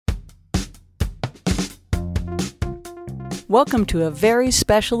Welcome to a very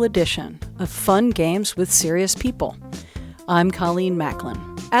special edition of Fun Games with Serious People. I'm Colleen Macklin.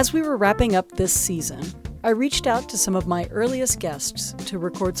 As we were wrapping up this season, I reached out to some of my earliest guests to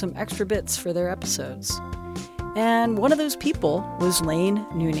record some extra bits for their episodes. And one of those people was Lane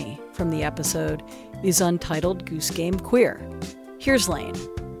Nooney from the episode Is Untitled Goose Game Queer? Here's Lane.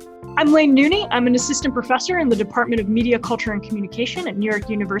 I'm Lane Nooney. I'm an assistant professor in the Department of Media, Culture, and Communication at New York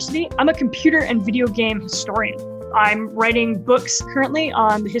University. I'm a computer and video game historian. I'm writing books currently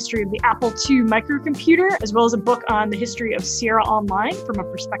on the history of the Apple II microcomputer, as well as a book on the history of Sierra Online from a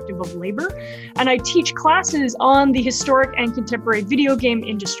perspective of labor. And I teach classes on the historic and contemporary video game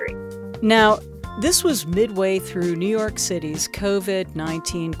industry. Now, this was midway through New York City's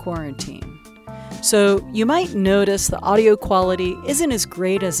COVID-19 quarantine. So you might notice the audio quality isn't as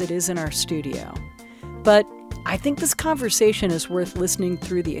great as it is in our studio. But I think this conversation is worth listening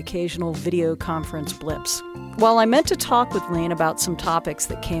through the occasional video conference blips. While I meant to talk with Lane about some topics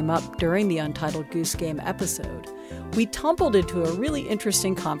that came up during the Untitled Goose Game episode, we tumbled into a really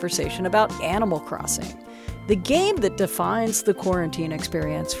interesting conversation about Animal Crossing, the game that defines the quarantine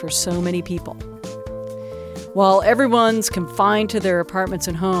experience for so many people. While everyone's confined to their apartments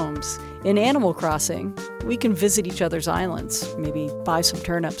and homes, in Animal Crossing, we can visit each other's islands, maybe buy some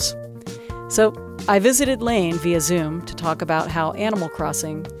turnips. So I visited Lane via Zoom to talk about how Animal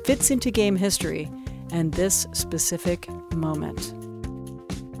Crossing fits into game history and this specific moment.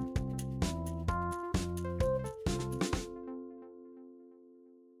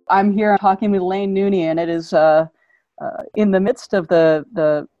 I'm here talking with Lane Nooney, and it is in the midst of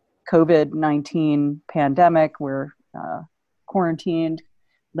the COVID-19 pandemic. We're quarantined.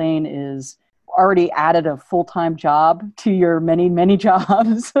 Lane is already added a full-time job to your many, many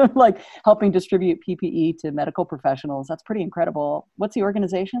jobs, like helping distribute PPE to medical professionals. That's pretty incredible. What's the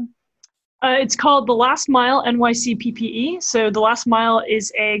organization? It's called The Last Mile NYC PPE. So The Last Mile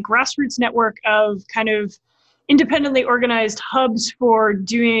is a grassroots network of kind of independently organized hubs for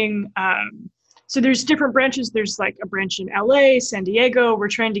doing, so there's different branches. There's like a branch in LA, San Diego. We're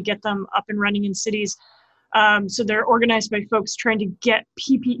trying to get them up and running in cities. So they're organized by folks trying to get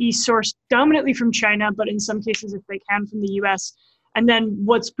PPE sourced dominantly from China, but in some cases, if they can, from the US. And then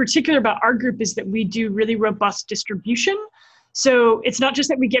what's particular about our group is that we do really robust distribution. So it's not just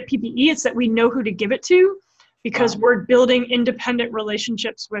that we get PPE, it's that we know who to give it to, because we're building independent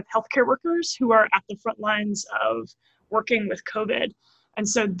relationships with healthcare workers who are at the front lines of working with COVID. And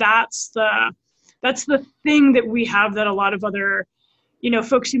so that's the thing that we have that a lot of other,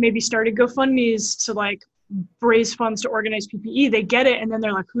 folks who maybe started GoFundMes to like raise funds to organize PPE, they get it. And then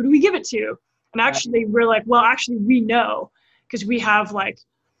they're like, who do we give it to? And actually we're like, well, actually we know, because we have like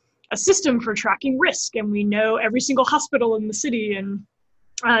a system for tracking risk and we know every single hospital in the city. And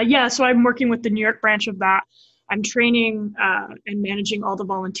so I'm working with the New York branch of that. I'm training and managing all the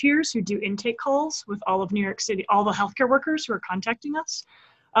volunteers who do intake calls with all of New York City, all the healthcare workers who are contacting us.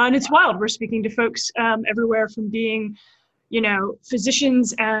 And it's wild. We're speaking to folks everywhere from being,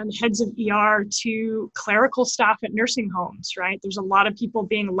 physicians and heads of ER to clerical staff at nursing homes, right? There's a lot of people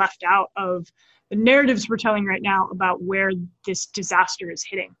being left out of the narratives we're telling right now about where this disaster is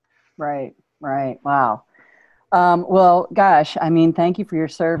hitting. Right. Wow. Well, gosh, I mean, thank you for your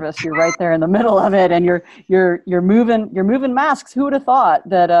service. You're right there in the middle of it, and you're moving masks. Who would have thought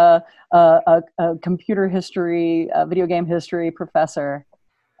that a computer history, video game history professor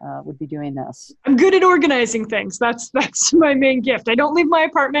would be doing this? I'm good at organizing things. That's my main gift. I don't leave my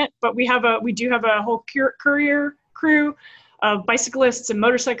apartment, but we do have a whole courier crew of bicyclists and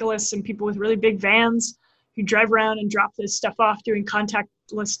motorcyclists and people with really big vans who drive around and drop this stuff off, doing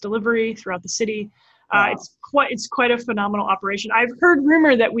contactless delivery throughout the city. Wow. It's quite a phenomenal operation. I've heard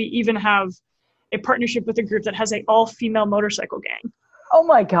rumor that we even have a partnership with a group that has an all-female motorcycle gang. Oh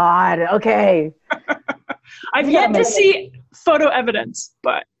my God. Okay. I've yet to see photo evidence,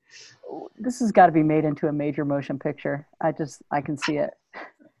 but this has got to be made into a major motion picture. I can see it.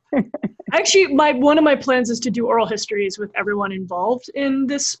 Actually, one of my plans is to do oral histories with everyone involved in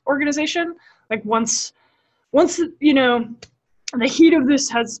this organization. Like once the heat of this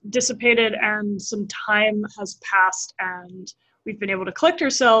has dissipated and some time has passed and we've been able to collect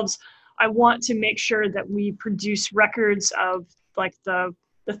ourselves, I want to make sure that we produce records of like the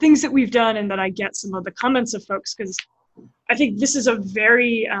things that we've done and that I get some of the comments of folks, because I think this is a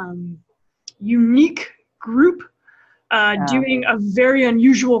very unique group doing a very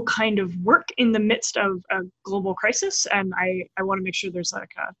unusual kind of work in the midst of a global crisis. And I want to make sure there's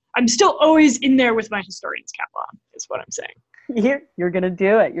I'm still always in there with my historian's cap on, is what I'm saying. You're going to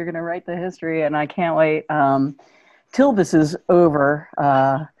do it. You're going to write the history, and I can't wait till this is over.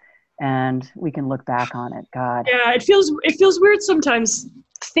 and we can look back on it. God. Yeah, it feels weird sometimes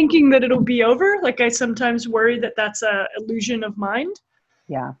thinking that it'll be over. Like I sometimes worry that that's a illusion of mind.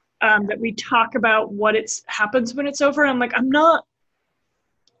 Yeah. That we talk about what happens when it's over. And I'm like,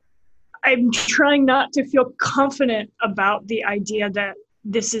 I'm trying not to feel confident about the idea that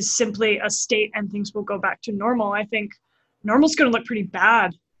this is simply a state and things will go back to normal. I think normal's going to look pretty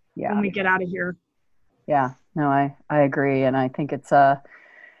bad when we get out of here. Yeah, no, I agree. And I think it's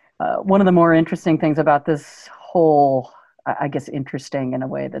one of the more interesting things about this whole, I guess interesting in a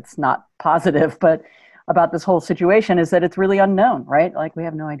way that's not positive, but about this whole situation is that it's really unknown, right? Like we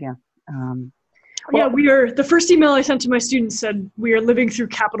have no idea. The first email I sent to my students said, we are living through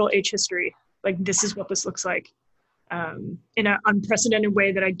capital H history. Like this is what this looks like in an unprecedented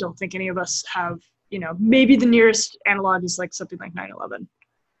way that I don't think any of us have, maybe the nearest analog is like something like 9/11.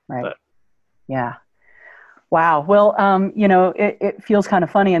 Right. But. Yeah. Wow. Well, it feels kind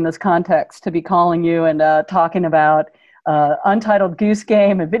of funny in this context to be calling you and talking about Untitled Goose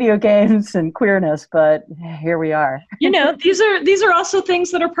Game and video games and queerness, but here we are. These are also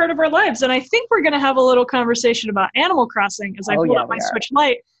things that are part of our lives, and I think we're going to have a little conversation about Animal Crossing as I hold up my Switch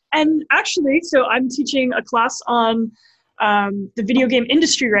Lite. And actually, so I'm teaching a class on the video game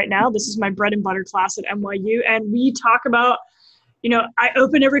industry right now. This is my bread and butter class at NYU, and we talk about. I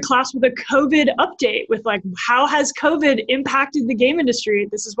open every class with a COVID update with like, how has COVID impacted the game industry?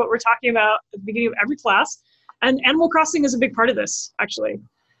 This is what we're talking about at the beginning of every class. And Animal Crossing is a big part of this, actually.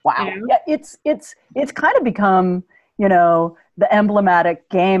 Wow. Yeah, it's kind of become, the emblematic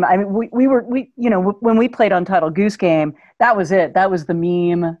game. I mean, we when we played Untitled Goose Game, that was it. That was the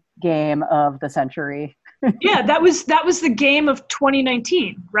meme game of the century. Yeah, that was the game of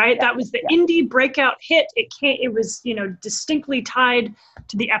 2019, right? That was the indie breakout hit. It was, distinctly tied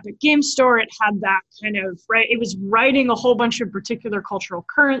to the Epic Game Store. It had that kind of, right? It was writing a whole bunch of particular cultural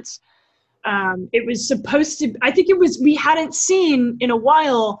currents. It was supposed to, we hadn't seen in a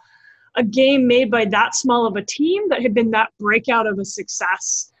while a game made by that small of a team that had been that breakout of a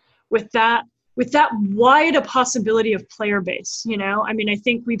success with that wide a possibility of player base, I mean, I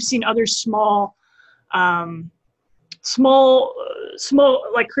think we've seen other small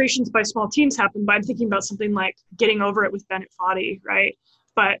like creations by small teams happen, but I'm thinking about something like Getting Over It with Bennett Foddy, right?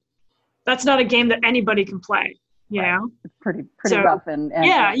 But that's not a game that anybody can play, you know? It's pretty rough and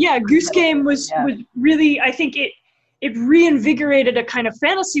Goose Game was really, I think it reinvigorated a kind of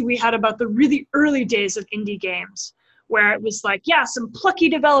fantasy we had about the really early days of indie games, where it was like, some plucky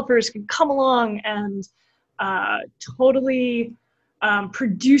developers can come along and totally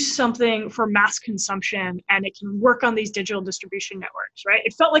produce something for mass consumption, and it can work on these digital distribution networks, right?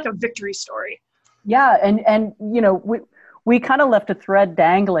 It felt like a victory story. Yeah, and we kind of left a thread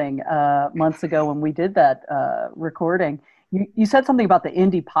dangling months ago when we did that recording. You said something about the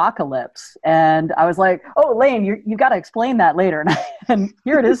indie-pocalypse, and I was like, oh, Lane, you got to explain that later. And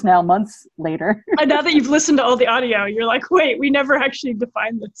here it is now, months later. And now that you've listened to all the audio, you're like, wait, we never actually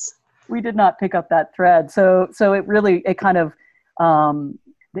defined this. We did not pick up that thread. So it kind of,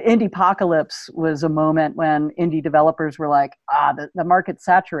 the indie-pocalypse was a moment when indie developers were like, the market's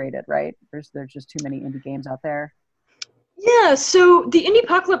saturated, right? There's just too many indie games out there. Yeah, so the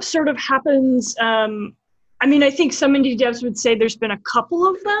indie-pocalypse sort of happens, I think some indie devs would say there's been a couple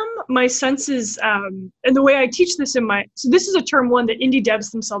of them. My sense is, and the way I teach this so this is a term one that indie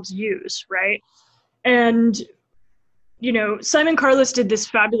devs themselves use, right? And, Simon Carlos did this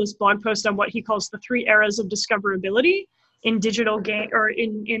fabulous blog post on what he calls the 3 eras of discoverability in digital game or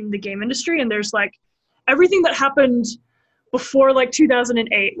in the game industry. And there's like everything that happened before like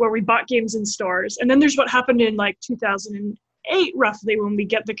 2008, where we bought games in stores. And then there's what happened in like 2008, roughly, when we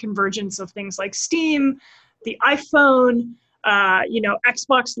get the convergence of things like Steam, the iPhone,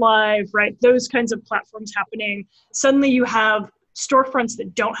 Xbox Live, right? Those kinds of platforms happening. Suddenly you have storefronts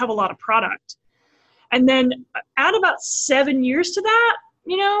that don't have a lot of product. And then add about 7 years to that,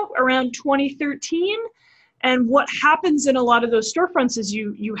 around 2013. And what happens in a lot of those storefronts is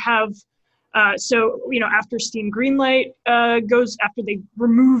you have, after Steam Greenlight goes, after they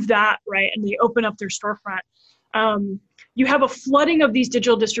remove that, right, and they open up their storefront, you have a flooding of these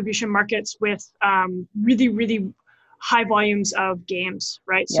digital distribution markets with really, really high volumes of games,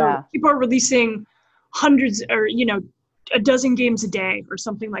 right? Yeah. So people are releasing hundreds or, a dozen games a day or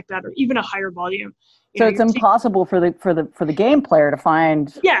something like that, or even a higher volume. So it's impossible for the game player to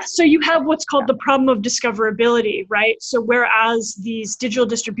find. Yeah, so you have what's called the problem of discoverability, right? So whereas these digital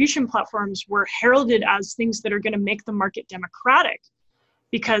distribution platforms were heralded as things that are going to make the market democratic,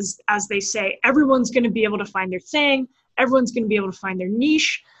 because as they say, everyone's going to be able to find their thing, everyone's going to be able to find their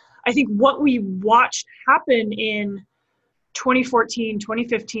niche. I think what we watched happen in 2014,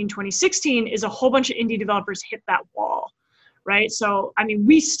 2015, 2016 is a whole bunch of indie developers hit that wall, right? So, I mean,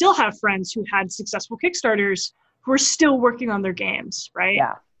 we still have friends who had successful Kickstarters who are still working on their games, right?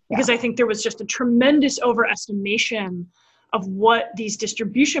 Yeah. Because I think there was just a tremendous overestimation of what these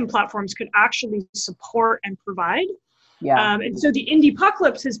distribution platforms could actually support and provide. Yeah. And so the indie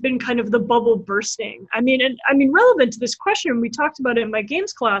apocalypse has been kind of the bubble bursting. I mean, relevant to this question, we talked about it in my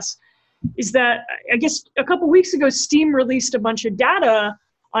games class, is that I guess a couple weeks ago, Steam released a bunch of data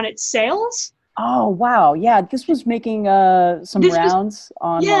on its sales. Oh, wow. Yeah, this was making some rounds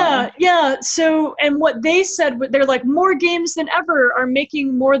online. Yeah. So, and what they said, they're like, more games than ever are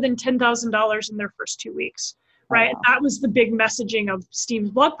making more than $10,000 in their first 2 weeks, right? Oh, wow. That was the big messaging of Steam's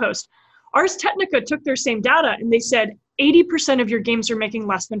blog post. Ars Technica took their same data and they said 80% of your games are making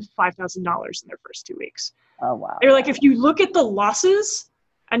less than $5,000 in their first 2 weeks. Oh, wow. They're like, if you look at the losses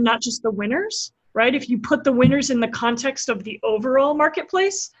and not just the winners, right? If you put the winners in the context of the overall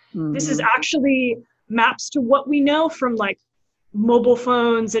marketplace, this is actually maps to what we know from like mobile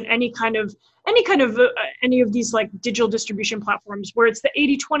phones and any of these like digital distribution platforms, where it's the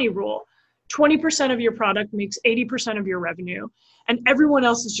 80-20 rule. 20% of your product makes 80% of your revenue, and everyone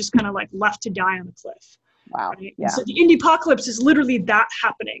else is just kind of like left to die on a cliff. Wow. Right? Yeah. So the indie apocalypse is literally that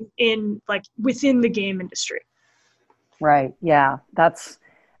happening in like within the game industry. Right. Yeah. That's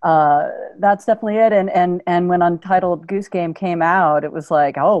definitely it. And when Untitled Goose Game came out, it was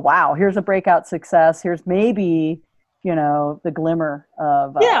like, oh wow, here's a breakout success. Here's maybe, the glimmer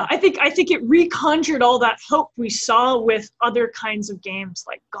of. Yeah, I think it reconjured all that hope we saw with other kinds of games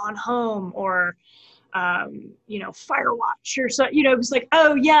like Gone Home or, Firewatch or so. It was like,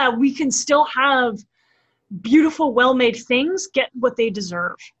 oh yeah, we can still have beautiful, well-made things get what they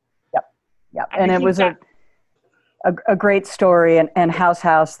deserve. Yep. And it was a great story, and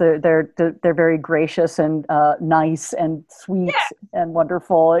House, they're very gracious and nice and sweet and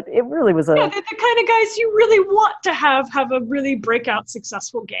wonderful. It really was they're the kind of guys you really want to have a really breakout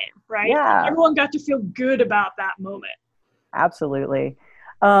successful game, right? Yeah. Everyone got to feel good about that moment. Absolutely.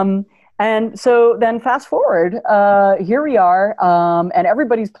 And so then fast forward, here we are, and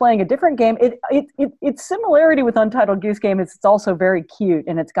everybody's playing a different game. Its similarity with Untitled Goose Game is it's also very cute,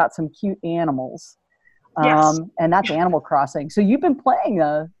 and it's got some cute animals. Yes. And that's Animal Crossing. So you've been playing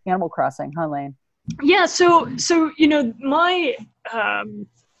Animal Crossing, huh, Lane? Yeah. So my I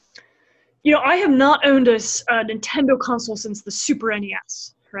have not owned a Nintendo console since the Super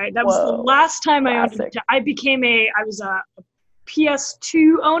NES. Right. That was the last time I owned it. I was a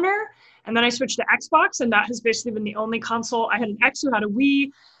PS2 owner, and then I switched to Xbox, and that has basically been the only console. I had an X who had a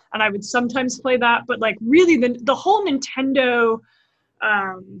Wii, and I would sometimes play that. But like really, the whole Nintendo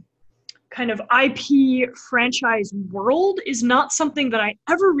kind of IP franchise world is not something that I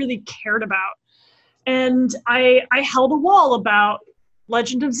ever really cared about. And I held a wall about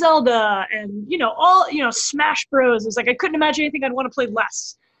Legend of Zelda and, Smash Bros. It was like, I couldn't imagine anything I'd want to play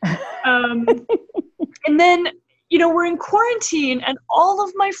less. And then, we're in quarantine and all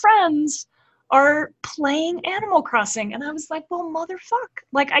of my friends are playing Animal Crossing. And I was like, well, motherfuck.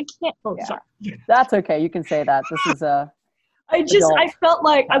 Like, I can't. Oh, yeah. sorry. That's okay. You can say that. This is I felt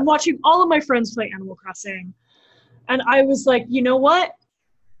like I'm watching all of my friends play Animal Crossing, and I was like, you know what?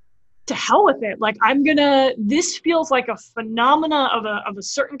 To hell with it. Like, this feels like a phenomena of a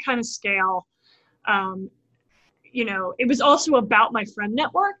certain kind of scale. It was also about my friend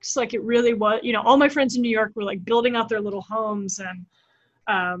networks. Like, it really was, all my friends in New York were like building out their little homes, and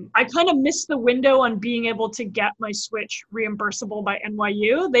I kind of missed the window on being able to get my Switch reimbursable by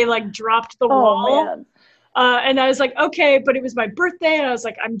NYU. They like dropped the wall. Man. And I was like, okay, but it was my birthday. And I was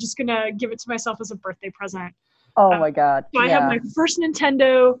like, I'm just going to give it to myself as a birthday present. Oh my God. So I have my first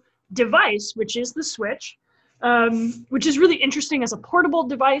Nintendo device, which is the Switch, which is really interesting as a portable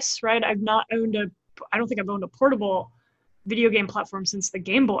device, right? I don't think I've owned a portable video game platform since the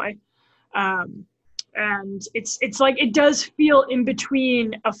Game Boy. And it's like, it does feel in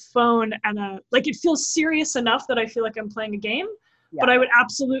between a phone and it feels serious enough that I feel like I'm playing a game. Yeah. But I would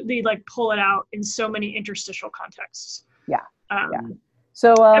absolutely like pull it out in so many interstitial contexts. Yeah.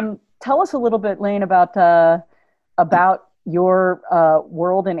 So tell us a little bit, Lane, about your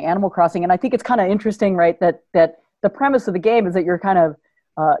world in Animal Crossing. And I think it's kind of interesting, right, that the premise of the game is that you're kind of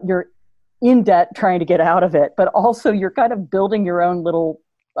you're in debt trying to get out of it, but also you're kind of building your own little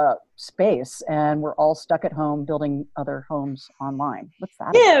space, and we're all stuck at home building other homes online. What's that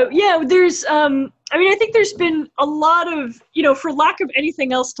about? Yeah. There's, I think there's been a lot of, for lack of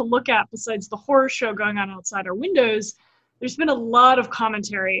anything else to look at besides the horror show going on outside our windows, there's been a lot of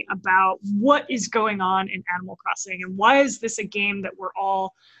commentary about what is going on in Animal Crossing and why is this a game that we're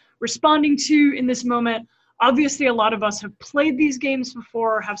all responding to in this moment. Obviously, a lot of us have played these games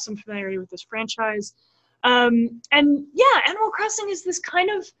before, have some familiarity with this franchise. And yeah, Animal Crossing is this kind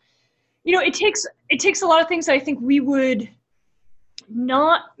of, it takes a lot of things that I think we would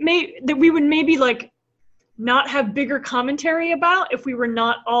maybe like not have bigger commentary about if we were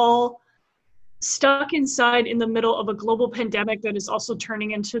not all stuck inside in the middle of a global pandemic that is also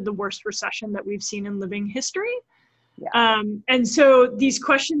turning into the worst recession that we've seen in living history. Yeah. And so these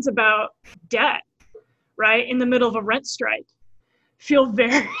questions about debt, right, in the middle of a rent strike, feel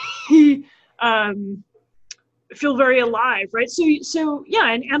very alive, right? So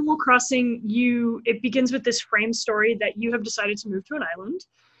yeah, in Animal Crossing, it begins with this frame story that you have decided to move to an island,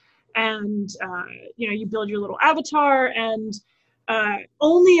 and you build your little avatar, and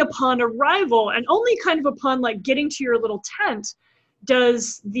only upon arrival, and only kind of upon like getting to your little tent,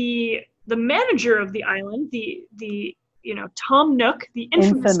 does the manager of the island, the Tom Nook, the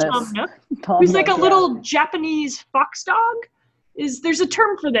infamous Tom Nook, who's like a little Japanese fox dog. There's a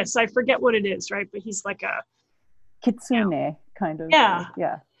term for this, I forget what it is, right? But he's like a kitsune kind of. Yeah.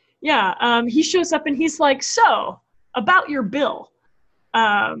 He shows up and he's like, so about your bill,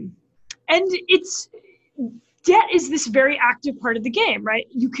 and debt is this very active part of the game, right?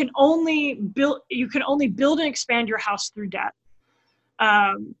 You can only build and expand your house through debt.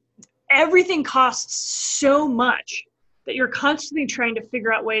 Everything costs so much that you're constantly trying to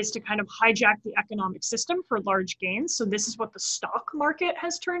figure out ways to kind of hijack the economic system for large gains. So this is what the stock market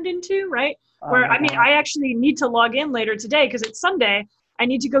has turned into, right? Where, I actually need to log in later today because it's Sunday. I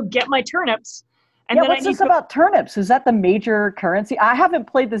need to go get my turnips. And then what's this about turnips? Is that the major currency? I haven't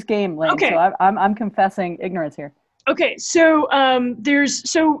played this game, Lane, okay. So I'm confessing ignorance here. Okay, so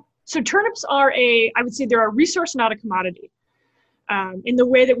so turnips are I would say they're a resource, not a commodity, in the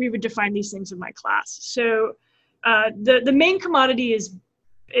way that we would define these things in my class. So the main commodity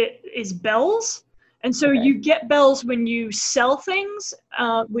is bells. And so you get bells when you sell things,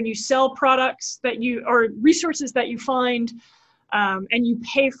 when you sell products or resources that you find, and you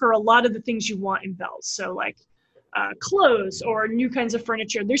pay for a lot of the things you want in bells. So like clothes or new kinds of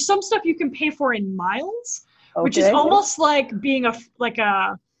furniture. There's some stuff you can pay for in miles, which is almost like being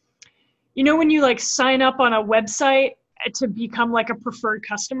when you like sign up on a website to become like a preferred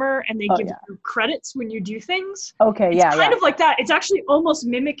customer and they give you credits when you do things. Okay, it's kind of like that. It's actually almost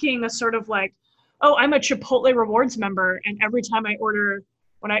mimicking a sort of like, oh, I'm a Chipotle rewards member, and every time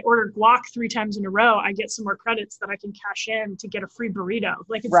when I order guac 3 times in a row, I get some more credits that I can cash in to get a free burrito.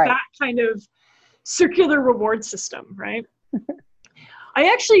 Like it's that kind of circular reward system, right?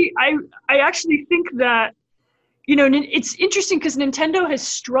 I actually think that, it's interesting because Nintendo has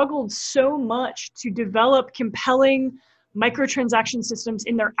struggled so much to develop compelling microtransaction systems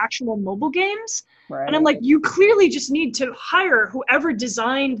in their actual mobile games. Right. And I'm like, you clearly just need to hire whoever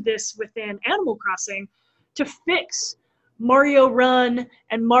designed this within Animal Crossing to fix Mario Run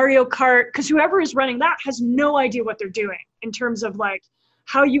and Mario Kart, because whoever is running that has no idea what they're doing in terms of like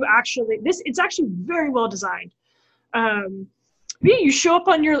how you actually, it's actually very well designed. You show up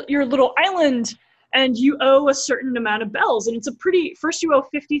on your little island and you owe a certain amount of bells, and it's first you owe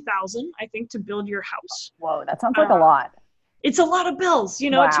 50,000, I think, to build your house. Whoa, that sounds like a lot. It's a lot of bells,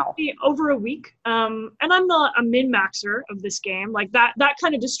 Wow. It took me over a week. And I'm not a min-maxer of this game. Like that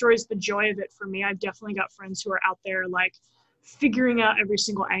kind of destroys the joy of it for me. I've definitely got friends who are out there like figuring out every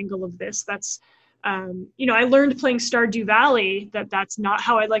single angle of this. That's, I learned playing Stardew Valley that's not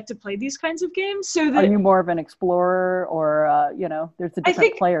how I like to play these kinds of games. So are you more of an explorer or, there's a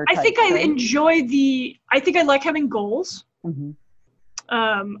different player type? I think I enjoy I think I like having goals. Mm-hmm.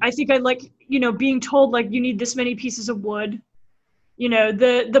 I think I like, being told like you need this many pieces of wood.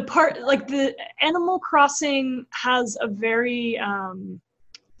 The part, like the Animal Crossing has a very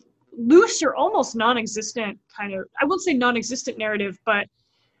loose or almost non-existent kind of, I won't say non-existent narrative, but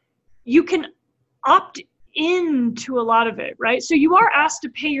you can opt into a lot of it, right? So you are asked to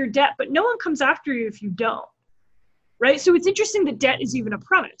pay your debt, but no one comes after you if you don't, right? So it's interesting that debt is even a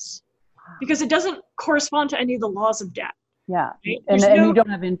premise because it doesn't correspond to any of the laws of debt. Yeah, right? and you don't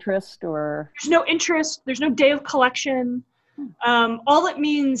have interest or... There's no interest, there's no day of collection. All it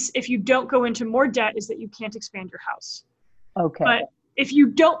means if you don't go into more debt is that you can't expand your house. Okay. But if you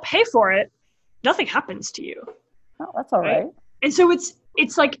don't pay for it, nothing happens to you. Oh, that's all right. And so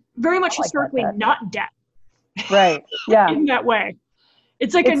it's like very much historically not debt. Right, yeah. In that way.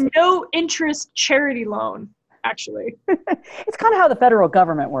 It's like a no interest charity loan, actually. It's kind of how the federal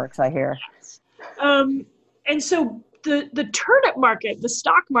government works, I hear. And so the turnip market, the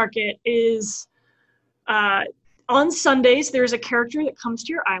stock market is... on Sundays, there's a character that comes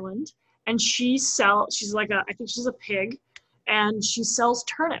to your island, and she's like I think she's a pig, and she sells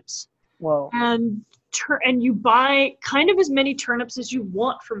turnips. Whoa. And and you buy kind of as many turnips as you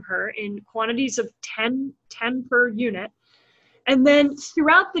want from her in quantities of 10 per unit. And then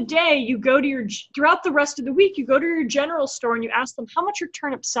throughout the day, throughout the rest of the week, you go to your general store and you ask them how much are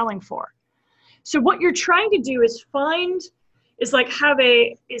turnips selling for. So what you're trying to do is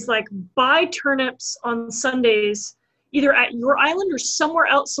buy turnips on Sundays, either at your island or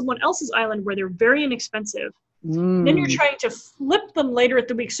someone else's island where they're very inexpensive. Then you're trying to flip them later at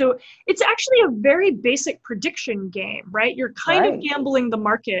the week. So it's actually a very basic prediction game, right? You're kind of gambling the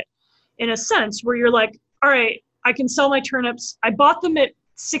market in a sense where you're like, all right, I can sell my turnips. I bought them at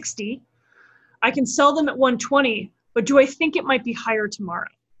 60. I can sell them at 120, but do I think it might be higher tomorrow?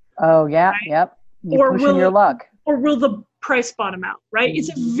 Oh, yeah, right? Yep. You're pushing your luck. Or will the price bottom out, right? It's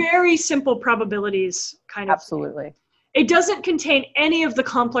a very simple probabilities kind of Absolutely. thing. It doesn't contain any of the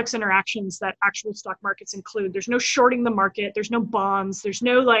complex interactions that actual stock markets include. There's no shorting the market. There's no bonds. There's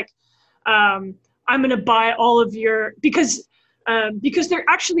no I'm going to buy all of your, because there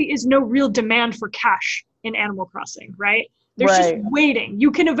actually is no real demand for cash in Animal Crossing, right? There's just waiting.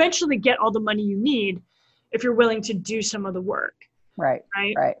 You can eventually get all the money you need if you're willing to do some of the work. Right.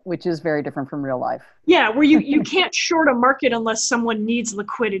 Which is very different from real life. Yeah, where you can't short a market unless someone needs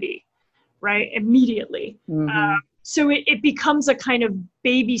liquidity, right? Immediately. Mm-hmm. So it becomes a kind of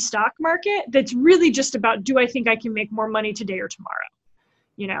baby stock market that's really just about, do I think I can make more money today or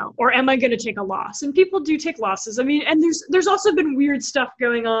tomorrow? Or am I going to take a loss? And people do take losses. I mean, and there's also been weird stuff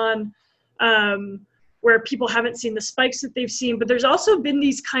going on where people haven't seen the spikes that they've seen, but there's also been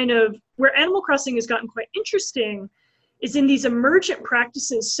these kind of, where Animal Crossing has gotten quite interesting is in these emergent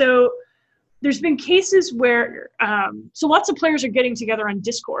practices. So there's been cases where, so lots of players are getting together on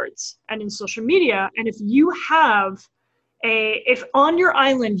Discords and in social media. And if you have if on your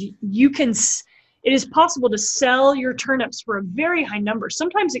island, it is possible to sell your turnips for a very high number.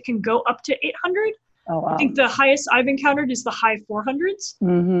 Sometimes it can go up to 800. Oh, wow. I think the highest I've encountered is the high 400s.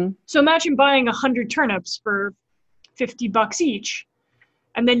 Mm-hmm. So imagine buying 100 turnips for $50 each,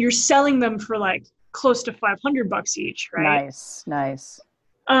 and then you're selling them for close to $500 each, right? Nice.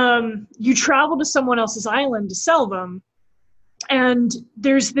 You travel to someone else's island to sell them, and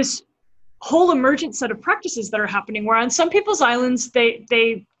there's this whole emergent set of practices that are happening where on some people's islands they're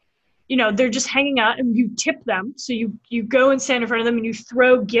just hanging out and you tip them. So you go and stand in front of them and you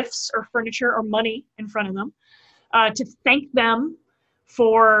throw gifts or furniture or money in front of them to thank them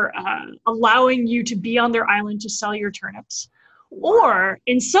for allowing you to be on their island to sell your turnips. Or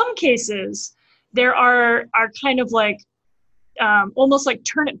in some cases, there are kind of almost like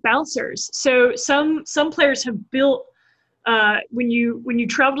turnip bouncers. So some players have built, when you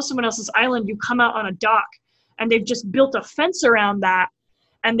travel to someone else's island, you come out on a dock and they've just built a fence around that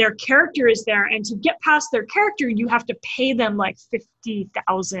and their character is there. And to get past their character, you have to pay them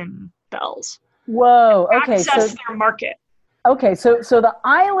 50,000 bells. Whoa. Okay. Access their market. Okay. So the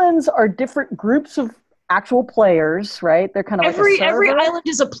islands are different groups of actual players, right? They're kind of every island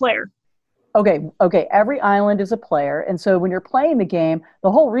is a player. Okay. Every island is a player. And so when you're playing the game,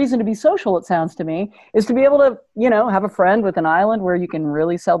 the whole reason to be social, it sounds to me, is to be able to, have a friend with an island where you can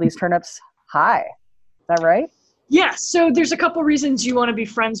really sell these turnips high. Is that right? Yeah. So there's a couple reasons you want to be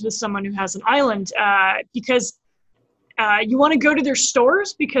friends with someone who has an island, because you want to go to their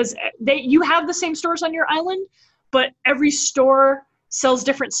stores because you have the same stores on your island, but every store sells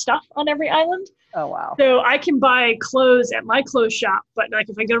different stuff on every island. Oh, wow. So I can buy clothes at my clothes shop, but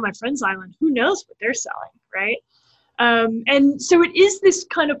if I go to my friend's island, who knows what they're selling, right? And so it is this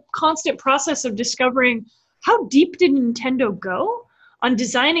kind of constant process of discovering how deep did Nintendo go on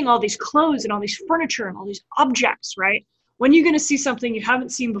designing all these clothes and all these furniture and all these objects, right? When are you going to see something you haven't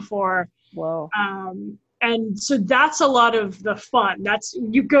seen before? Whoa. And so that's a lot of the fun.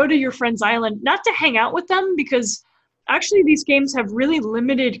 You go to your friend's island, not to hang out with them, because actually these games have really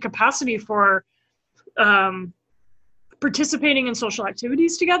limited capacity for participating in social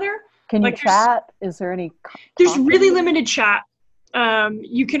activities together. Can you chat? Is there any? There's really limited chat.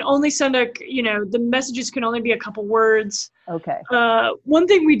 You can only send the messages can only be a couple words. Okay. One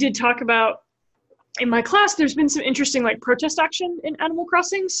thing we did talk about in my class, there's been some interesting protest action in Animal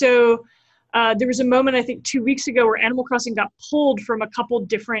Crossing. So there was a moment, I think 2 weeks ago, where Animal Crossing got pulled from a couple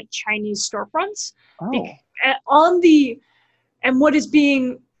different Chinese storefronts. Oh. And what is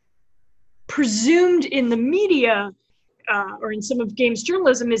being presumed in the media or in some of games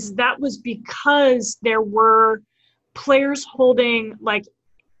journalism is that was because there were players holding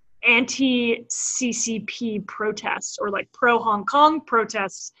anti-CCP protests or pro-Hong Kong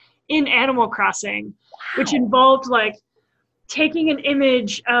protests in Animal Crossing. Wow. Which involved taking an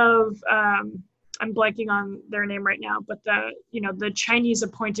image of I'm blanking on their name right now, but the Chinese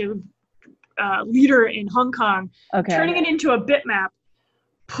appointed leader in Hong Kong, Okay. turning it into a bitmap,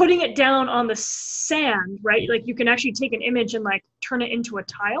 putting it down on the sand, right? Like you can actually take an image and like turn it into a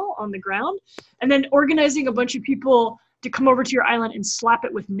tile on the ground, and then organizing a bunch of people to come over to your island and slap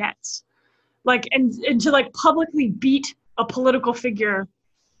it with nets, like and to like publicly beat a political figure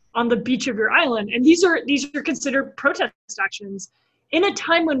on the beach of your island. And these are considered protest actions in a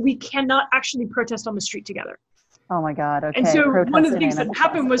time when we cannot actually protest on the street together. Oh my God. Okay. And so one of the Protesting things that Animal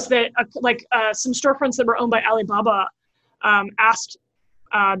happened was that some storefronts that were owned by Alibaba asked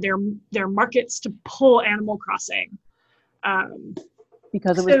their markets to pull Animal Crossing.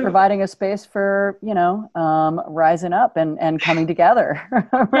 Because it was providing a space for, rising up and coming together.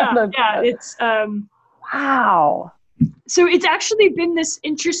 It's wow. So it's actually been this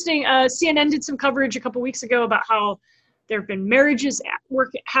interesting, CNN did some coverage a couple weeks ago about how there have been marriages at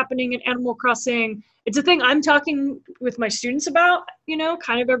work happening in Animal Crossing. It's a thing I'm talking with my students about,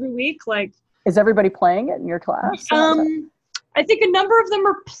 kind of every week. Like, is everybody playing it in your class? I think a number of them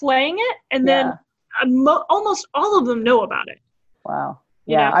are playing it, and then almost all of them know about it. Wow.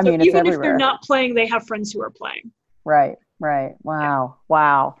 Yeah, I mean, it's even if they're not playing, they have friends who are playing. Right. Wow. Yeah.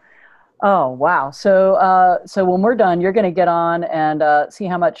 Wow. Oh, wow. So when we're done, you're going to get on and see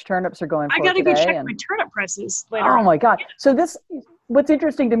how much turnips are going for today. I got to go check my turnip prices later. Oh my God. So what's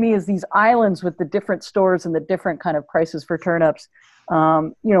interesting to me is these islands with the different stores and the different kind of prices for turnips.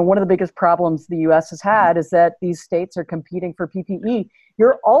 One of the biggest problems the U.S. has had is that these states are competing for PPE.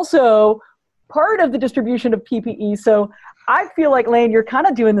 You're also part of the distribution of PPE. So I feel like, Lane, you're kind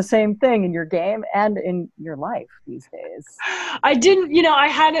of doing the same thing in your game and in your life these days. I didn't,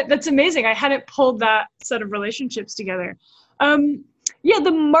 that's amazing. I hadn't pulled that set of relationships together. In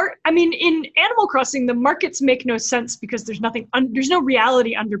Animal Crossing, the markets make no sense because there's no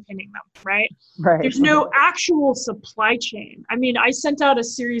reality underpinning them, right? Right. There's no actual supply chain. I mean, I sent out a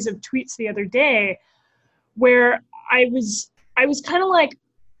series of tweets the other day where I was kind of like,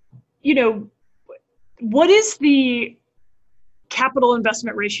 what is the capital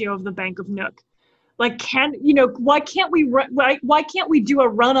investment ratio of the Bank of Nook? Like, why can't we do a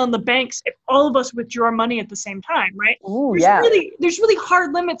run on the banks if all of us withdraw money at the same time, right? Ooh, there's really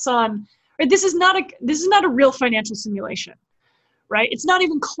hard limits on, right? This is not a real financial simulation, right? It's not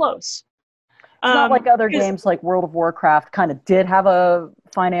even close. It's not like other games like World of Warcraft kind of did have a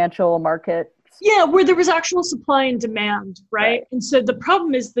financial market. Yeah, where there was actual supply and demand, right? And so the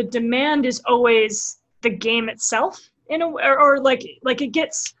problem is the demand is always the game itself, it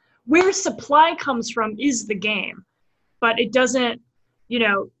gets where supply comes from is the game, but it doesn't. You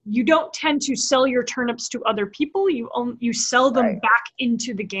don't tend to sell your turnips to other people. You sell them back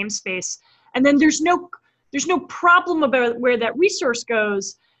into the game space, and then there's no problem about where that resource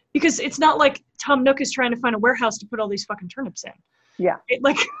goes because it's not like Tom Nook is trying to find a warehouse to put all these fucking turnips in. Yeah,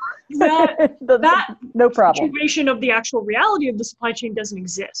 that no problem. Situation of the actual reality of the supply chain doesn't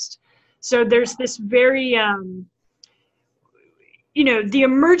exist. So there's this very, the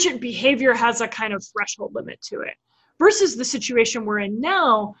emergent behavior has a kind of threshold limit to it versus the situation we're in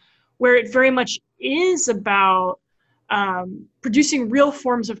now, where it very much is about producing real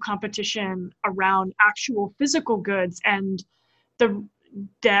forms of competition around actual physical goods, and if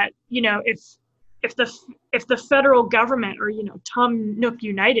the federal government or Tom Nook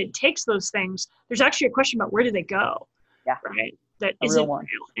United takes those things, there's actually a question about where do they go? Yeah. Right. That isn't real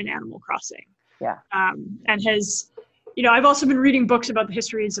in Animal Crossing. Yeah. And has, I've also been reading books about the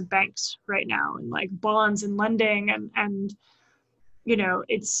histories of banks right now and like bonds and lending and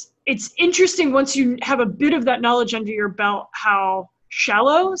it's interesting once you have a bit of that knowledge under your belt how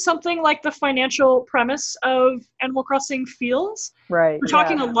shallow something like the financial premise of Animal Crossing feels. Right. We're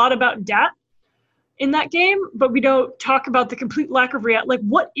talking a lot about debt in that game, but we don't talk about the complete lack of reality. Like,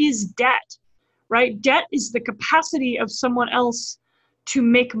 what is debt? Right? Debt is the capacity of someone else to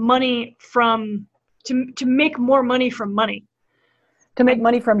make money to make more money from money. To make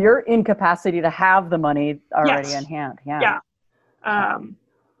money from your incapacity to have the money already in hand. Yeah.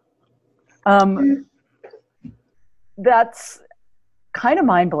 That's kind of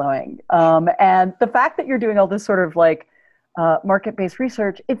mind-blowing. And the fact that you're doing all this sort of like market-based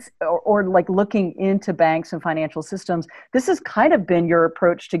research, or like looking into banks and financial systems, this has kind of been your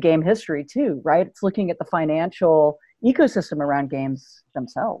approach to game history too, right? It's looking at the financial ecosystem around games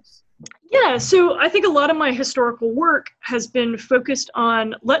themselves. Yeah, so I think a lot of my historical work has been focused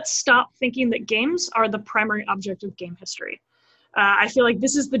on let's stop thinking that games are the primary object of game history. I feel like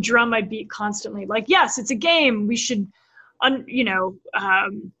this is the drum I beat constantly. Like, yes, it's a game. We should,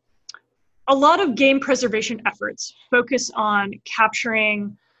 a lot of game preservation efforts focus on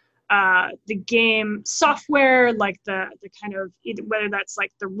capturing the game software, like the kind of, whether that's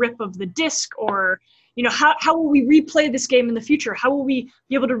like the rip of the disc, or, you know, how will we replay this game in the future? How will we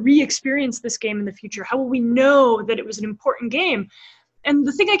be able to re-experience this game in the future? How will we know that it was an important game? And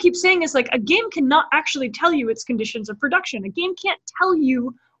the thing I keep saying is, like, a game cannot actually tell you its conditions of production. A game can't tell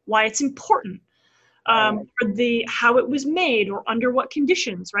you why it's important, or how it was made, or under what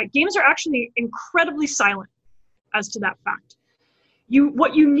conditions, right? Games are actually incredibly silent as to that fact.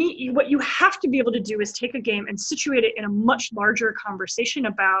 What you have to be able to do is take a game and situate it in a much larger conversation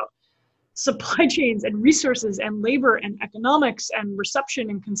about supply chains and resources and labor and economics and reception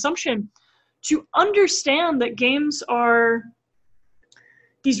and consumption, to understand that games are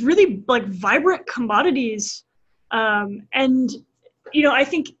these really, like, vibrant commodities. And, you know, I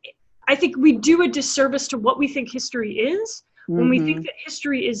think we do a disservice to what we think history is when we think that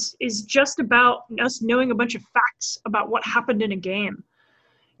history is just about us knowing a bunch of facts about what happened in a game.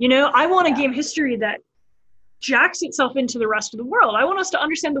 You know, I want a game history that jacks itself into the rest of the world. I want us to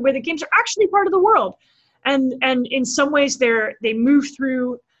understand the way that games are actually part of the world. And in some ways they move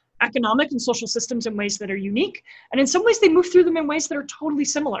through economic and social systems in ways that are unique. And in some ways they move through them in ways that are totally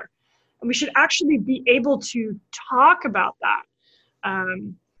similar. And we should actually be able to talk about that.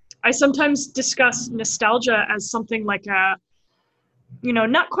 I sometimes discuss nostalgia as something like a, you know,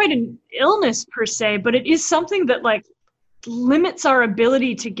 not quite an illness per se, but it is something that, like, limits our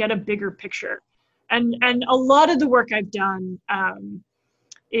ability to get a bigger picture. And a lot of the work I've done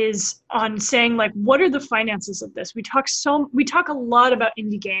is on saying, like, what are the finances of this? We talk a lot about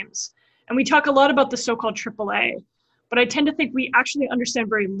indie games, and we talk a lot about the so-called AAA, but I tend to think we actually understand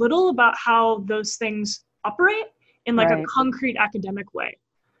very little about how those things operate in, like, a concrete academic way,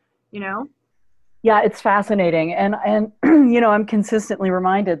 you know? Yeah, it's fascinating. And you know, I'm consistently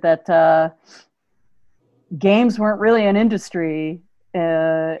reminded that games weren't really an industry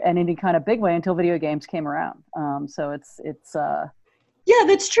in any kind of big way until video games came around. So it's yeah,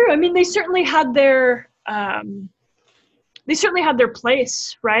 that's true. I mean, they certainly had their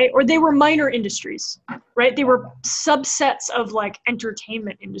place, right? Or they were minor industries, right? They were subsets of, like,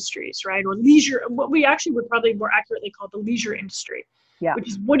 entertainment industries, right? Or leisure, what we actually would probably more accurately call the leisure industry, which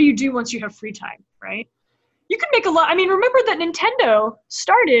is, what do you do once you have free time, right? You can make a lot. I mean, remember that Nintendo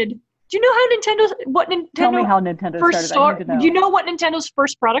started. Do you know how Nintendo? Tell me how Nintendo first started. Do you know what Nintendo's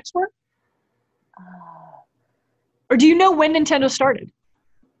first products were? Or do you know when Nintendo started?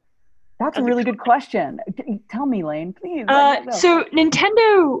 That's a really good question. Tell me, Lane, please. So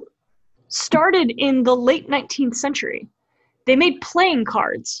Nintendo started in the late 19th century. They made playing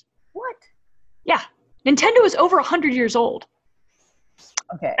cards. What? Yeah. Nintendo is over 100 years old.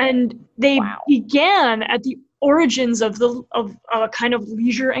 Okay. And they began at the origins of a kind of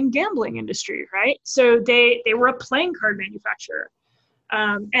leisure and gambling industry, right? So they were a playing card manufacturer.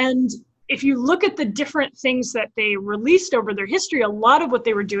 And if you look at the different things that they released over their history, a lot of what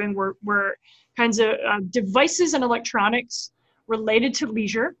they were doing were kinds of devices and electronics related to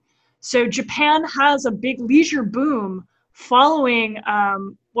leisure. So Japan has a big leisure boom following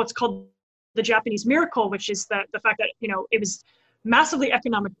what's called the Japanese miracle, which is the fact that, you know, it was massively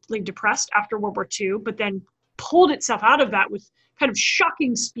economically depressed after World War II, but then pulled itself out of that with kind of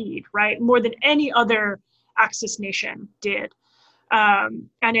shocking speed, right? More than any other Axis nation did.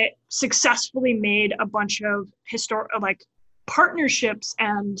 And it successfully made a bunch of partnerships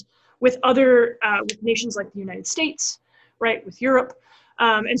and with other with nations like the United States, right, with Europe,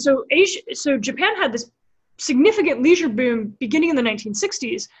 and so Japan had this significant leisure boom beginning in the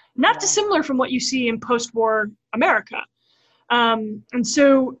 1960s, not dissimilar from what you see in post-war America, and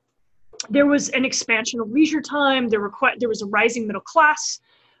so there was an expansion of leisure time. There was a rising middle class.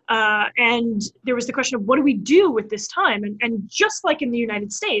 And there was the question of, what do we do with this time? And just like in the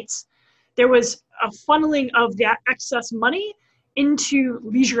United States, there was a funneling of that excess money into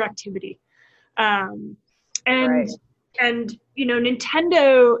leisure activity. And you know,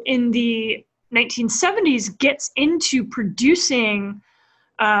 Nintendo in the 1970s gets into producing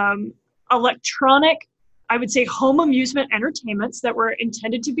electronic, I would say, home amusement entertainments that were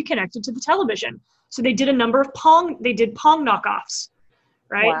intended to be connected to the television. So they did a number of Pong knockoffs.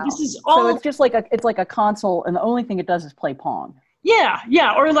 Right. Wow. This is all. So it's just like a console, and the only thing it does is play Pong. Yeah,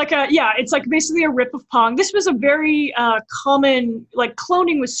 or it's like basically a rip of Pong. This was a very common, like,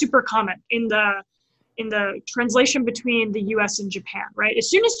 cloning was super common in the translation between the U.S. and Japan. Right. As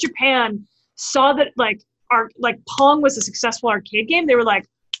soon as Japan saw that Pong was a successful arcade game, they were like,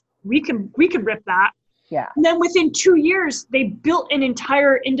 we could rip that. Yeah. And then within 2 years, they built an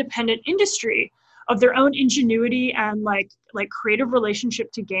entire independent industry of their own ingenuity and like creative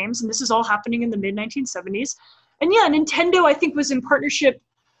relationship to games. And this is all happening in the mid 1970s. And yeah, Nintendo, I think, was in partnership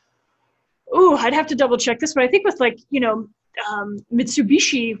ooh, I'd have to double check this, but I think with like,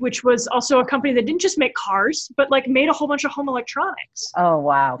 Mitsubishi, which was also a company that didn't just make cars, but like made a whole bunch of home electronics. Oh,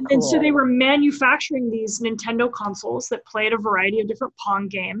 wow. Cool. And so they were manufacturing these Nintendo consoles that played a variety of different Pong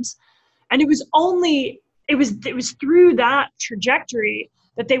games. And it was through that trajectory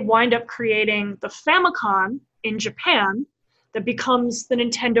that they wind up creating the Famicom in Japan that becomes the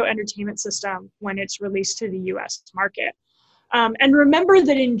Nintendo Entertainment System when it's released to the US market. And remember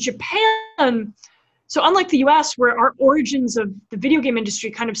that in Japan, so unlike the US, where our origins of the video game industry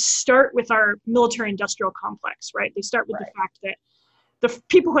kind of start with our military-industrial complex, right? They start with the fact that the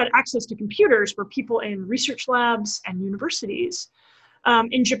people who had access to computers were people in research labs and universities.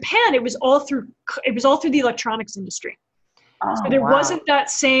 In Japan, it was all through the electronics industry. So there wasn't that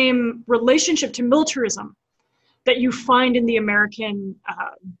same relationship to militarism that you find in the American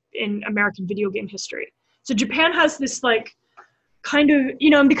video game history. So Japan has this like kind of,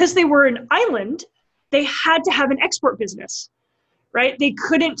 and because they were an island, they had to have an export business, right? They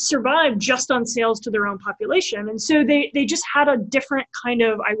couldn't survive just on sales to their own population. And so they just had a different kind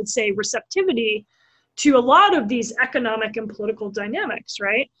of, I would say, receptivity to a lot of these economic and political dynamics,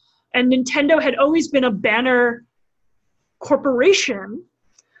 right? And Nintendo had always been a banner corporation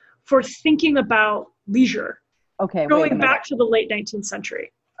for thinking about leisure. Okay. Going back to the late 19th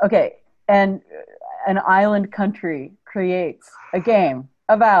century. Okay. And an island country creates a game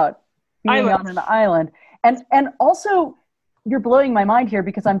about being on an island. And also, you're blowing my mind here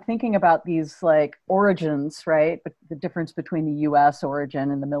because I'm thinking about these like origins, right? But the difference between the US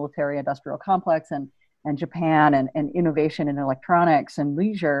origin and the military industrial complex and Japan and innovation in electronics and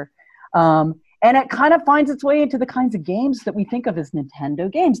leisure. And it kind of finds its way into the kinds of games that we think of as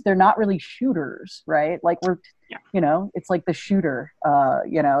Nintendo games. They're not really shooters, right? Like it's like the shooter,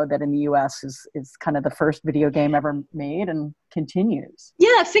 that in the US is kind of the first video game ever made and continues.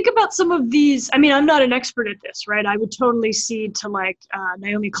 Yeah, think about some of these. I mean, I'm not an expert at this, right? I would totally cede to like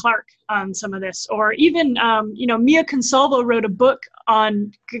Naomi Clark on some of this, or even, Mia Consalvo wrote a book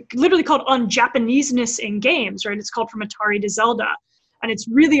literally called On Japaneseness in Games, right? It's called From Atari to Zelda. And it's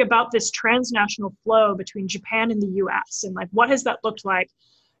really about this transnational flow between Japan and the US and like, what has that looked like,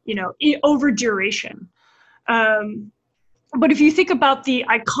 over duration. But if you think about the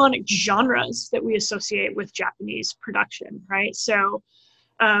iconic genres that we associate with Japanese production, right? So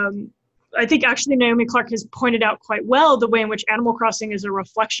I think actually Naomi Clark has pointed out quite well the way in which Animal Crossing is a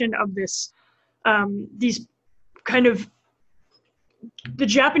reflection of this, these kind of the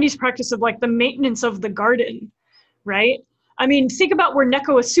Japanese practice of like the maintenance of the garden, right? I mean, think about where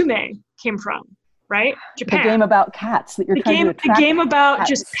Neko Asume came from, right? Japan. The game about cats that you're trying to attract. The game about cats.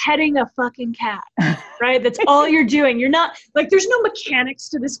 just petting a fucking cat, right? That's all you're doing. You're not, like, there's no mechanics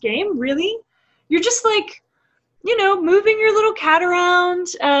to this game, really. You're just like, moving your little cat around.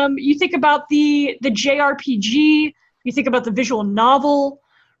 You think about the JRPG, you think about the visual novel,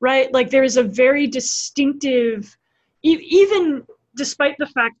 right? Like there's a very distinctive, even despite the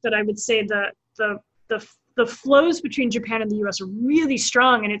fact that I would say the flows between Japan and the US are really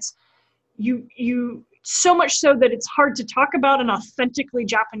strong, and it's you so much so that it's hard to talk about an authentically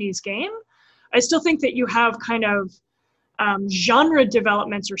Japanese game. I still think that you have kind of genre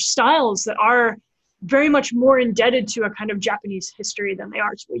developments or styles that are very much more indebted to a kind of Japanese history than they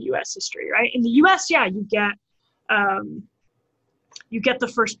are to a US history, right? In the US, you get the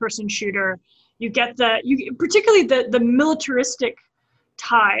first person shooter, particularly the militaristic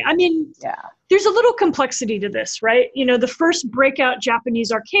tie. I mean, there's a little complexity to this, right? The first breakout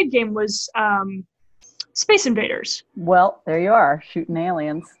Japanese arcade game was Space Invaders. Well, there you are, shooting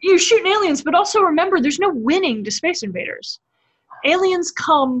aliens. You're shooting aliens, but also remember, there's no winning to Space Invaders. Aliens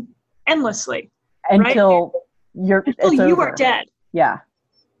come endlessly. Until you are dead. Yeah.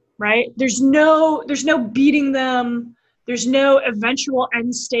 Right? There's no beating them. There's no eventual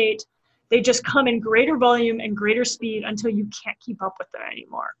end state. They just come in greater volume and greater speed until you can't keep up with them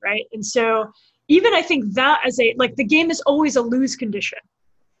anymore, right? And so even I think that the game is always a lose condition,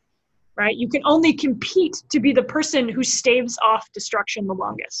 right? You can only compete to be the person who staves off destruction the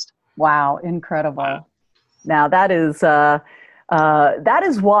longest. Wow, incredible. Now that is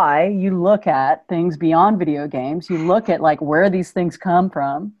why you look at things beyond video games. You look at like where these things come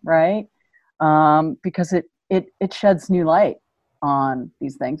from, right? Because it sheds new light on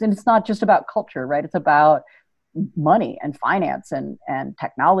these things. And it's not just about culture, right? It's about money and finance and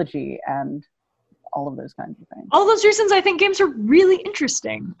technology and all of those kinds of things. All those reasons I think games are really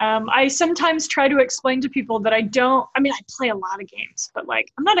interesting. I sometimes try to explain to people that I play a lot of games, but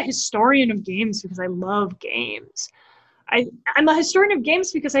like I'm not a historian of games because I love games. I'm a historian of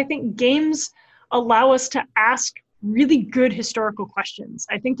games because I think games allow us to ask really good historical questions.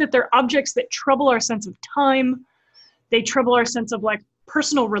 I think that they're objects that trouble our sense of time. They trouble our sense of like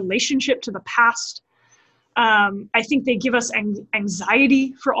personal relationship to the past. I think they give us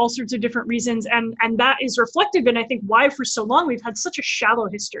anxiety for all sorts of different reasons. And that is reflective in, I think, why for so long we've had such a shallow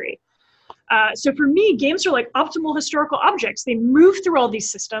history. So for me, games are like optimal historical objects. They move through all these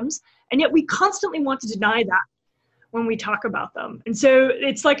systems, and yet we constantly want to deny that when we talk about them. And so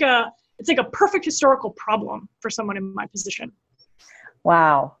it's like a perfect historical problem for someone in my position.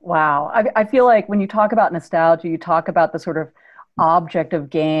 Wow. I feel like when you talk about nostalgia, you talk about the sort of object of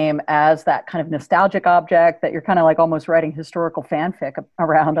game as that kind of nostalgic object that you're kind of like almost writing historical fanfic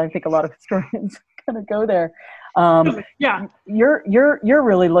around. I think a lot of historians kind of go there. Yeah, you're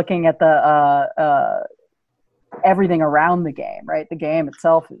really looking at the everything around the game, right? The game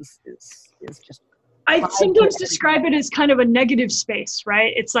itself is just. I sometimes describe it as kind of a negative space,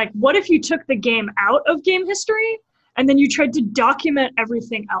 right? It's like, what if you took the game out of game history and then you tried to document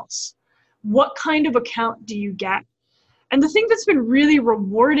everything else? What kind of account do you get? And the thing that's been really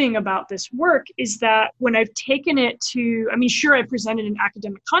rewarding about this work is that when I've taken it to, I mean, sure, I presented in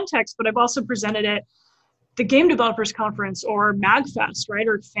academic context, but I've also presented it the Game Developers Conference or MagFest, right,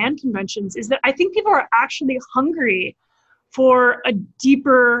 or fan conventions, is that I think people are actually hungry for a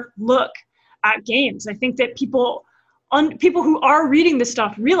deeper look at games. I think that people who are reading this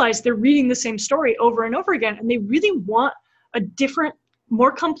stuff realize they're reading the same story over and over again, and they really want a different,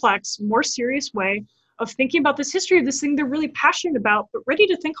 more complex, more serious way of thinking about this history of this thing they're really passionate about, but ready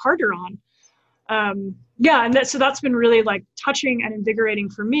to think harder on. So that's been really like touching and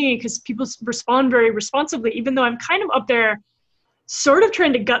invigorating for me, because people respond very responsibly, even though I'm kind of up there sort of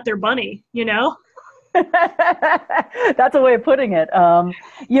trying to gut their bunny, you know? That's a way of putting it.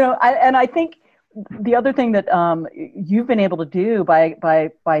 I think the other thing that you've been able to do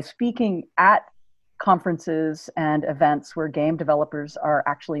by speaking at conferences and events where game developers are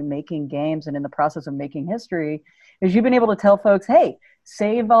actually making games and in the process of making history is you've been able to tell folks, hey,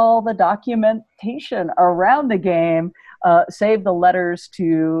 save all the documentation around the game, save the letters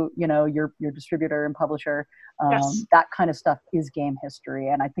to, your distributor and publisher. Yes. That kind of stuff is game history.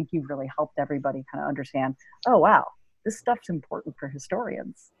 And I think you've really helped everybody kind of understand, oh, wow, this stuff's important for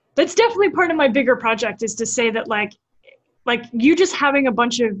historians. That's definitely part of my bigger project, is to say that like you just having a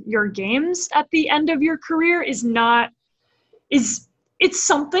bunch of your games at the end of your career it's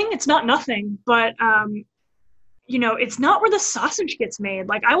something, it's not nothing, but it's not where the sausage gets made.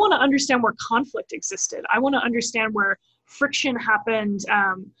 Like, I want to understand where conflict existed. I want to understand where friction happened.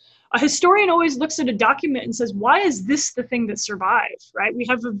 A historian always looks at a document and says, why is this the thing that survived, right? We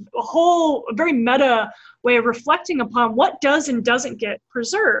have a very meta way of reflecting upon what does and doesn't get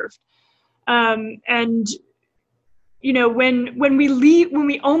preserved. When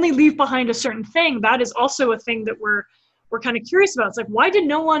we only leave behind a certain thing, that is also a thing that we're kind of curious about. It's like, why did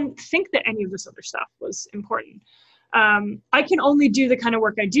no one think that any of this other stuff was important? I can only do the kind of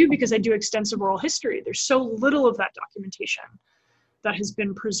work I do because I do extensive oral history. There's so little of that documentation that has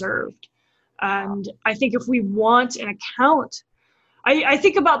been preserved. And I think if we want an account, I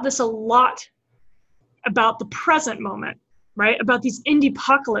think about this a lot, about the present moment, right? About these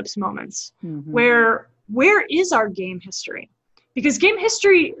indie-apocalypse moments, where is our game history? Because game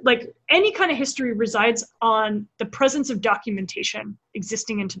history, like any kind of history, resides on the presence of documentation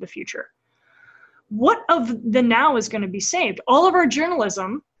existing into the future. What of the now is going to be saved? All of our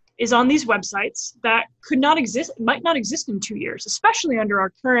journalism is on these websites that might not exist in 2 years, especially under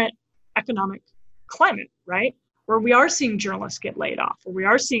our current economic climate, right? Where we are seeing journalists get laid off, or we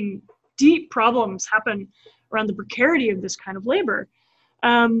are seeing deep problems happen around the precarity of this kind of labor.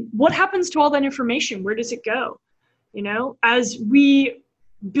 What happens to all that information? Where does it go? As we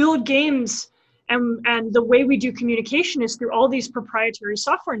build games and the way we do communication is through all these proprietary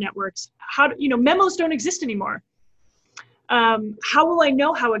software networks, memos don't exist anymore. How will I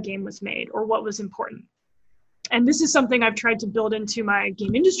know how a game was made or what was important? And this is something I've tried to build into my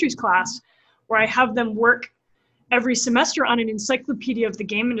game industries class, where I have them work every semester on an encyclopedia of the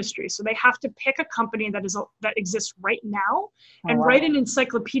game industry. So they have to pick a company that exists right now and write an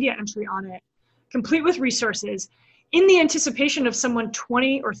encyclopedia entry on it, complete with resources, in the anticipation of someone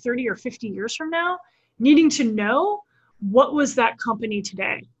 20 or 30 or 50 years from now needing to know what was that company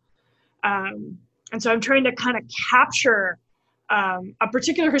today. And so I'm trying to kind of capture a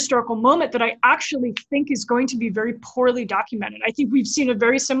particular historical moment that I actually think is going to be very poorly documented. I think we've seen a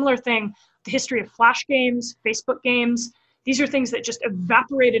very similar thing, the history of Flash games, Facebook games. These are things that just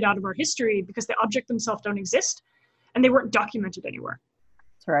evaporated out of our history because the object themselves don't exist and they weren't documented anywhere.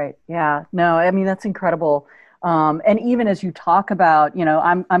 That's right. Yeah. No, I mean, that's incredible. And even as you talk about,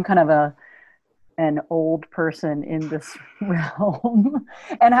 I'm kind of an old person in this realm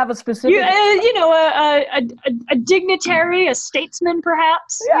and have a specific, a dignitary, a statesman,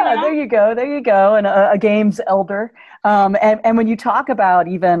 perhaps. Yeah, there you go, and a games elder. And when you talk about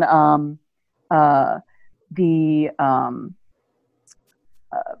even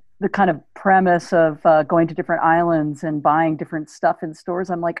the kind of premise of going to different islands and buying different stuff in stores,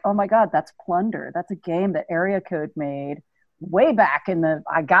 I'm like, oh my God, that's Plunder. That's a game that Area Code made way back in the,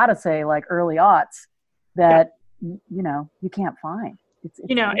 I gotta say, like early aughts that, you can't find. It's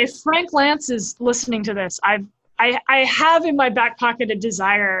if Frank Lance is listening to this, I have in my back pocket a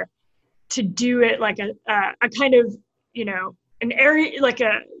desire to do it like a kind of, an area, like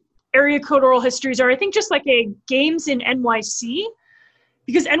a Area Code Oral Histories, or I think just like a Games in NYC.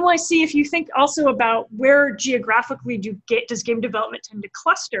 Because NYC, if you think also about where geographically does game development tend to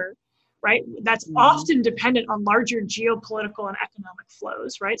cluster, right? That's often dependent on larger geopolitical and economic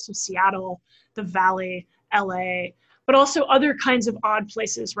flows, right? So Seattle, the Valley, LA, but also other kinds of odd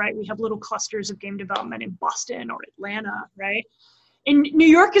places, right? We have little clusters of game development in Boston or Atlanta, right? And New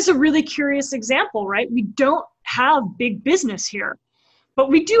York is a really curious example, right? We don't have big business here, but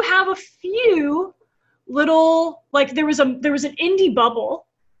we do have a few little, like there was an indie bubble.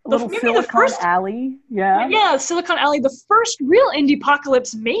 Silicon Alley. Yeah. Yeah, Silicon Alley. The first real indie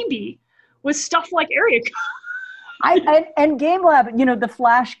apocalypse maybe was stuff like Area Code. And Game Lab, the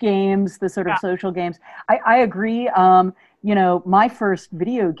Flash games, the sort of social games. I agree. My first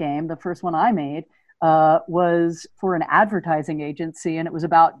video game, the first one I made, was for an advertising agency, and it was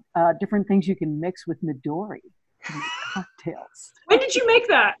about different things you can mix with Midori cocktails. When did you make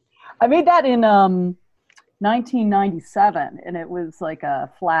that? I made that in 1997, and it was like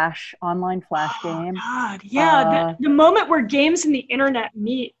a online flash game. God, yeah. The moment where games and the internet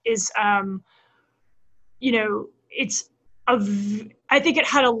meet is, I think it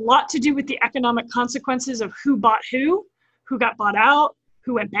had a lot to do with the economic consequences of who bought who got bought out,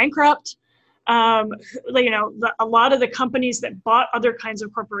 who went bankrupt. A lot of the companies that bought other kinds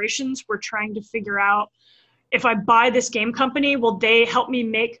of corporations were trying to figure out, if I buy this game company, will they help me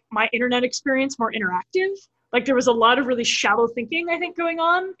make my internet experience more interactive? Like there was a lot of really shallow thinking, I think, going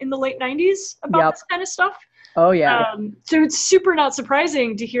on in the late 90s about this kind of stuff. Oh, yeah. So it's super not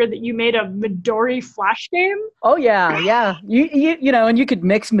surprising to hear that you made a Midori flash game. Oh, yeah, yeah. And you could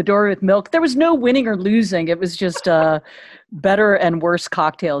mix Midori with milk. There was no winning or losing. It was just better and worse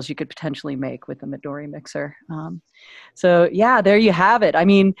cocktails you could potentially make with the Midori mixer. So, yeah, there you have it. I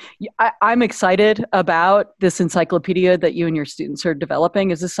mean, I'm excited about this encyclopedia that you and your students are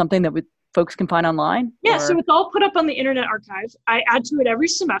developing. Is this something that folks can find online? Yeah, so it's all put up on the Internet Archive. I add to it every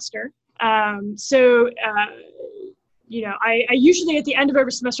semester. I usually at the end of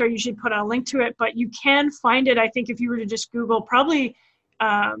every semester, I usually put a link to it, but you can find it, I think, if you were to just Google probably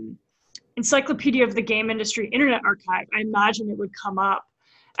Encyclopedia of the Game Industry Internet Archive, I imagine it would come up.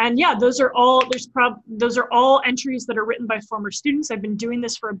 And yeah, those are all entries that are written by former students. I've been doing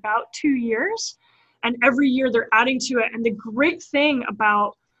this for about 2 years, and every year they're adding to it. And the great thing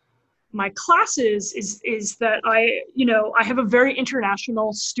about my classes is that I have a very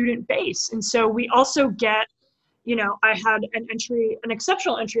international student base. And so we also get, I had an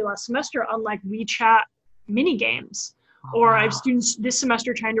exceptional entry last semester on like WeChat mini games, or I have students this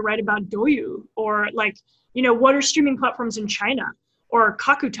semester trying to write about Douyu, or like, what are streaming platforms in China, or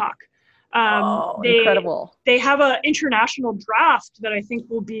Kakutalk. Incredible. They have an international draft that I think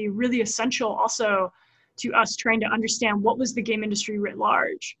will be really essential also to us trying to understand what was the game industry writ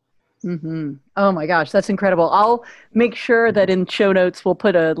large. Mm-hmm. Oh my gosh, that's incredible. I'll make sure that in show notes we'll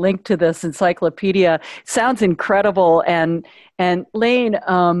put a link to this encyclopedia. Sounds incredible. And Lane,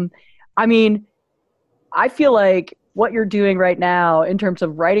 I mean, I feel like what you're doing right now in terms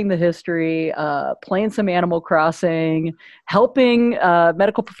of writing the history, playing some Animal Crossing, helping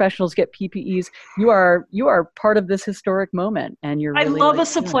medical professionals get PPEs, you are part of this historic moment, and you're really, I love a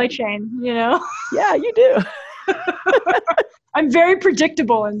supply chain, Yeah, you do. I'm very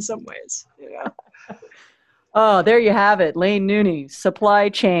predictable in some ways. Oh, there you have it. Lane Nooney, supply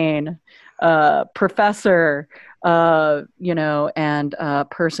chain professor, and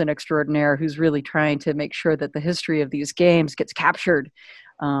person extraordinaire who's really trying to make sure that the history of these games gets captured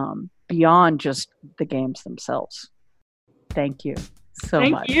beyond just the games themselves. Thank you so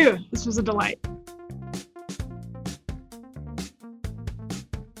much. Thank you. This was a delight.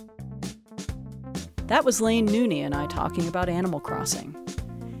 That was Lane Nooney and I talking about Animal Crossing.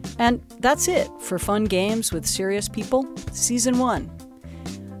 And that's it for Fun Games with Serious People, Season 1.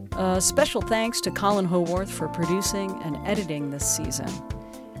 Special thanks to Colin Howarth for producing and editing this season,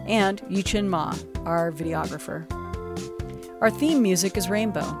 and Yuchin Ma, our videographer. Our theme music is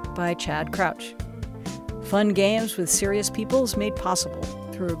Rainbow by Chad Crouch. Fun games with serious people is made possible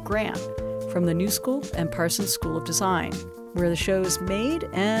through a grant from the New School and Parsons School of Design, where the show is made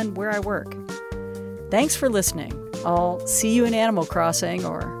and where I work. Thanks for listening. I'll see you in Animal Crossing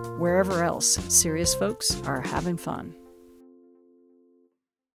or wherever else serious folks are having fun.